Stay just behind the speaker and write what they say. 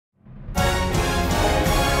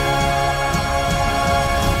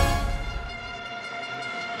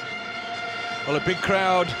Well, a big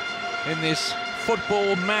crowd in this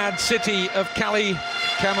football-mad city of Cali,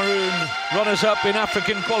 Cameroon, runners-up in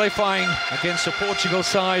African qualifying against a Portugal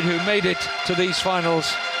side who made it to these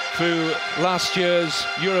finals through last year's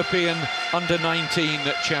European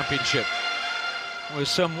Under-19 Championship. With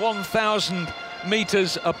some 1,000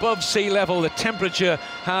 metres above sea level, the temperature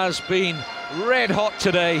has been red hot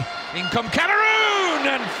today. In come Cameroon,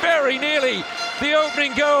 and very nearly the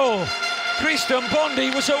opening goal. Christian Bondi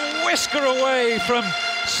was a whisker away from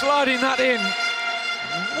sliding that in.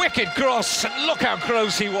 Wicked cross, and look how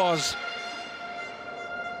close he was.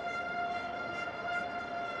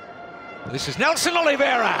 This is Nelson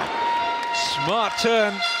Oliveira. Smart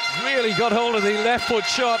turn, really got hold of the left foot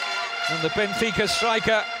shot, and the Benfica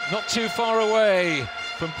striker not too far away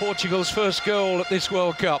from Portugal's first goal at this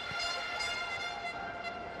World Cup.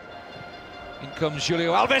 In comes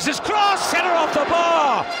Julio Alves's cross, header off the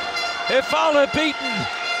bar. Ifala beaten,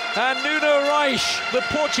 and Nuno Reich, the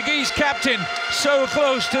Portuguese captain, so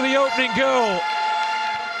close to the opening goal.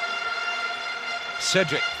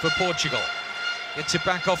 Cedric for Portugal. Gets it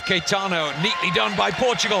back off Caetano, neatly done by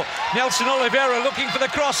Portugal. Nelson Oliveira looking for the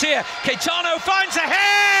cross here. Caetano finds a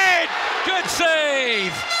head! Good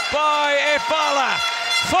save by Ifala.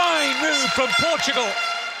 Fine move from Portugal.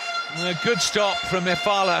 And a good stop from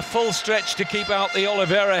Ifala. Full stretch to keep out the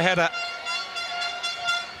Oliveira header.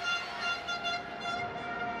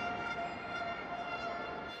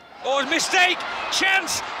 Oh, mistake!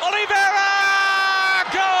 Chance! Oliveira!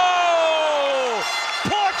 Goal!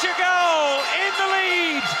 Portugal in the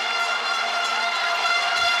lead!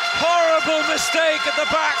 Horrible mistake at the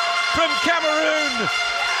back from Cameroon.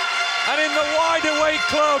 And in the wide-awake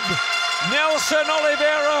club, Nelson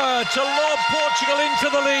Oliveira to lob Portugal into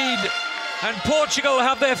the lead. And Portugal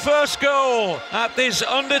have their first goal at this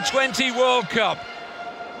Under-20 World Cup.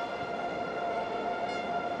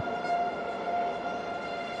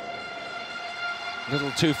 A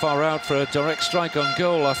little too far out for a direct strike on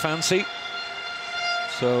goal, I fancy.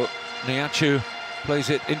 So Niachu plays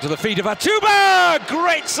it into the feet of Atuba.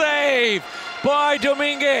 Great save by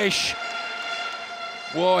Domingues.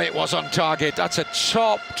 Whoa, it was on target. That's a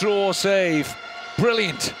top draw save.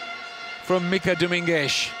 Brilliant from Mika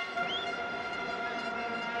Domingues.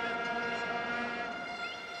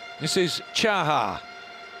 This is Chaha.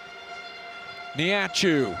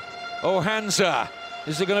 Niachu. Ohanza.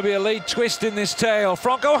 Is there going to be a late twist in this tale?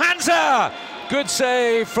 Franco Hansa! Good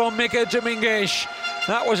save from Mika Domingues.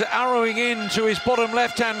 That was arrowing into his bottom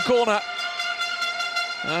left-hand corner.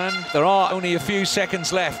 And there are only a few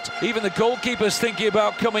seconds left. Even the goalkeeper's thinking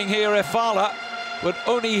about coming here, Ifala, but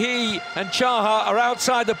only he and Chaha are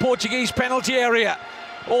outside the Portuguese penalty area.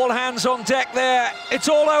 All hands on deck there. It's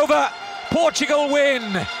all over. Portugal win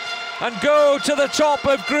and go to the top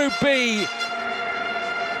of Group B.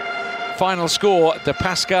 Final score at the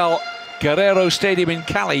Pascual Guerrero Stadium in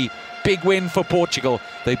Cali. Big win for Portugal.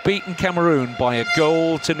 They've beaten Cameroon by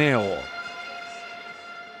 1-0.